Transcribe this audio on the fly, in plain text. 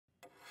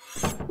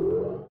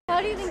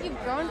What do you think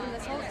you've grown from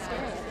this whole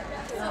experience?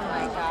 Oh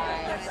my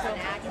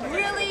God.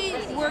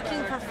 Really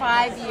working for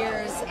 5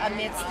 years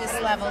amidst this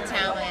level of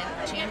talent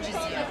changes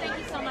you. Thank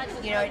you so much.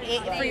 You know,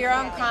 for your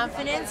own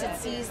confidence, it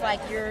sees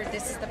like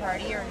this is the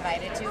party you're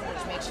invited to,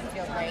 which makes you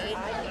feel great.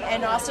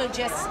 And also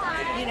just,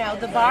 you know,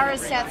 the bar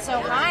is set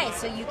so high,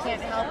 so you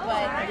can't help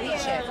but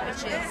reach it,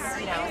 which is,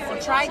 you know, or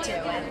try to,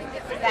 and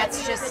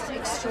that's just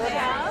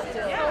extraordinary.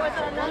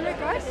 In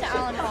regards to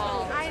Alan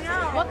Ball,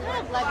 what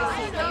kind of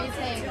legacy do you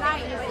think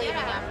he's leaving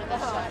after the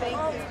show?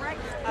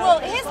 Well,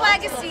 his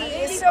legacy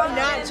is so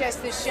not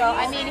just the show.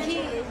 I mean,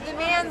 the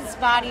man's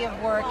body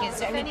of work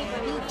is, I mean, he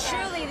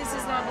truly, this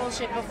is not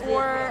bullshit.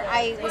 Before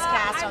I was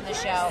cast on the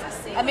show,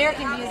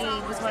 American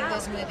Beauty was one of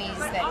those movies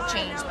that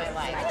changed my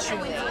life,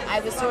 truly. I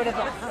was sort of,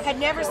 had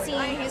never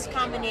seen his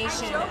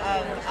combination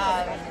of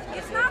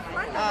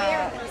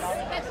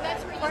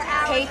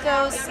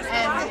pathos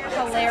and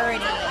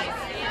hilarity,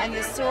 and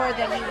the sword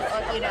that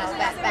he, you know,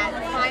 that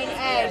fine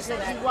edge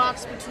that he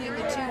walks between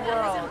the two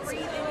worlds,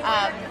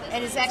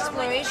 and his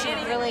exploration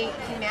of really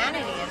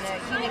humanity and the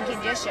human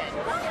condition.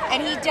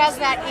 And he does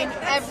that in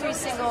every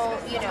single,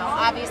 you know,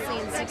 obviously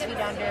in 6 Feet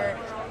Under.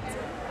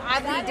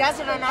 He does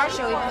it on our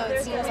show, even though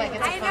it seems like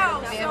it's a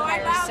fun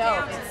vampire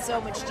soap. It's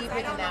so much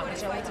deeper than that,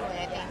 which ultimately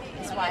I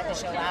think is why the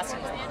show lasted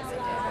as long as it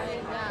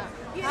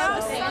did. How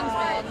have the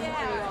fans been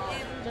for you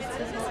all?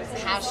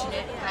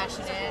 Passionate,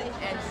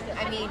 and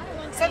I mean,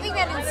 something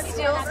that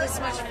instills this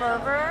much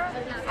fervor,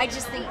 I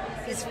just think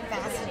is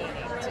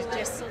fascinating to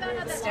just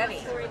study,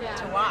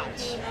 to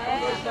watch.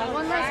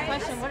 One last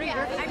question, what are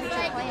your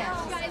future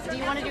plans? Do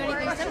you want to do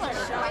anything similar to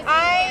this?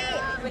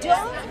 I don't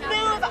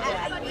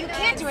know if you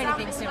can't do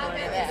anything similar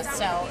to this,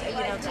 so,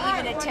 you know, to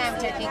even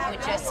attempt, I think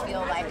would just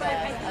feel like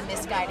a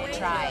misguided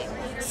try.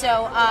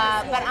 So,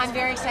 but I'm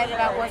very excited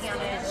about working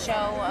on a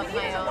show of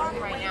my own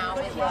right now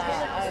with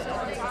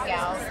a group of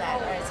gals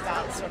that is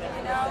about sort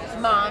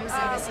of moms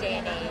in this day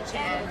and age,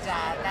 and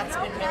that's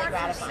been really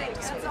gratifying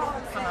to sort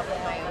of come up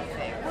with my own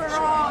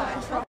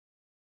thing.